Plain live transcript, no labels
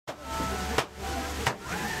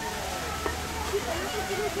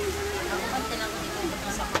Konti lang ko dito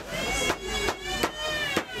sa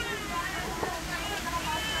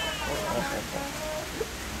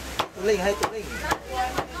Tuling, hay tuling.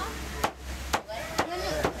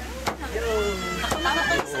 ako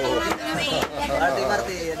nakatag sa iwan na may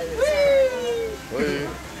Marty. Uy.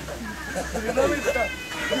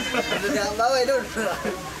 Ano niya ang baway doon?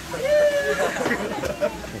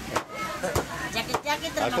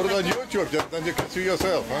 jacket I put it on YouTube, then you can see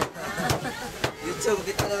yourself, huh? YouTube,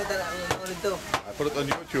 kita naman talaga ito. I put it on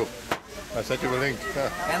YouTube. I sent you a link. Yeah.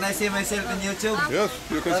 Can I see myself in YouTube? Yes,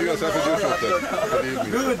 you can see yourself on YouTube then. Believe me.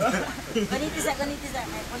 Good. ganitisa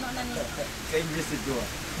ay puno na ni Ka-English ito.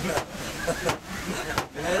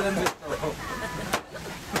 Meron gusto.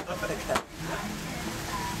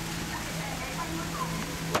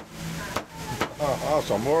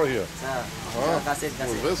 Some more here. Kasit.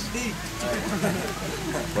 What's this?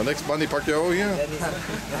 My next Manny Pacquiao here?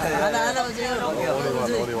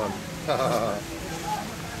 Only one.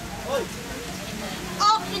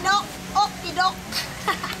 okidok.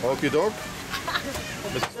 Okey-doke?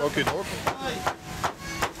 Mrs. Okey-doke?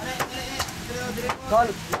 Call.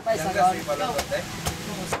 Lapay sa call.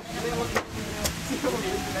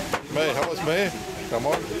 May, how was May? Come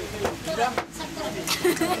on.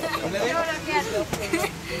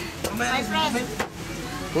 My friend.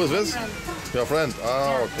 Who is this? Your friend?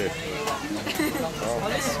 Ah, okay.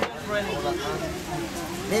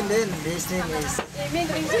 Name din. His name is...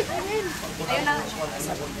 Ayun na.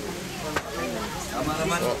 Tama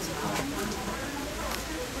naman.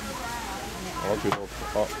 Okey-doke.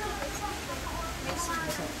 Oh.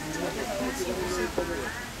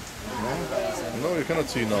 No, you cannot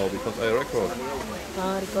see now because I record.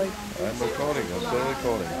 Record. I'm recording. I'm still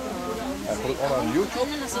recording. I put it on YouTube.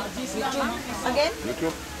 Again?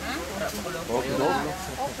 YouTube. Okey-doke.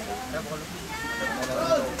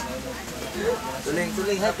 Tuling,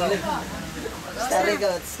 hay tuling. Stari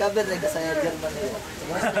ka, discover rin ka sa German.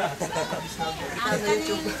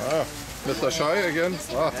 Ah, Mr. Shy again.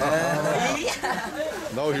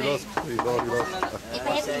 No, he lost. No, he lost.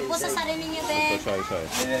 Ipahipin po sa sarili niyo, be. Mr. Shy.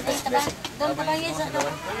 Doon tabangin sa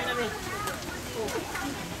doon.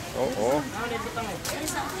 Oh.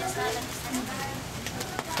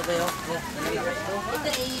 Ito kayo? Ito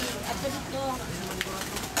ay, ato dito.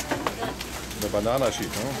 The banana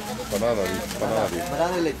sheet, huh? Banana leaf.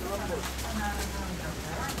 Marami ulit.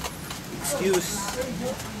 Excuse.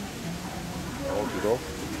 Okey-doke.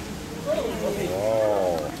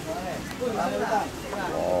 Wow.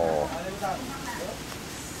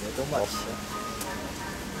 Too much.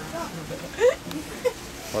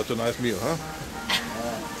 That's a nice meal, huh?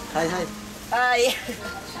 Hi. Ay.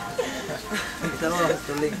 Ito mo,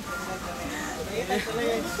 tuling.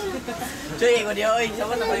 Cuy, ko di oy.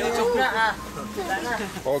 Sama na YouTube na Sana.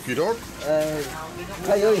 Okey-doke.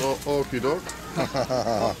 Kayo eh. Okey-doke.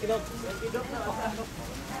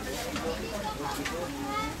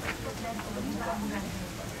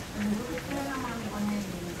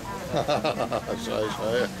 Shy.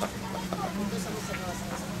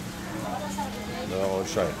 No,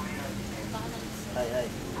 shy. Hi.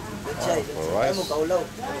 Good shy. Rice. Mo kaulaw.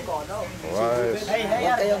 Rice.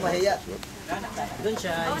 Huwag kayong mahiya. Doon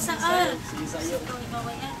siya. Saan?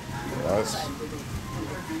 Rice.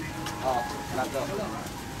 Lato.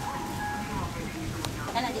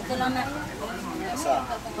 Kana dito lang na. Sa.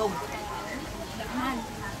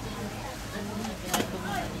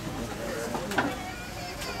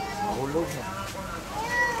 Mahulog na.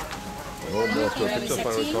 No more to a picture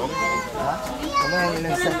for recording. Ha? Ano ang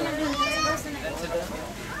ilang sa...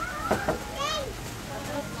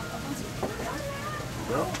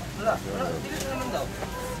 Wala.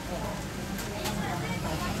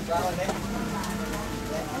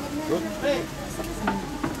 Good.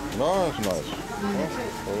 No, it's nice. Oh,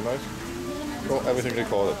 very nice. Oh, everything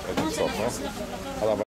recorded. I can stop now.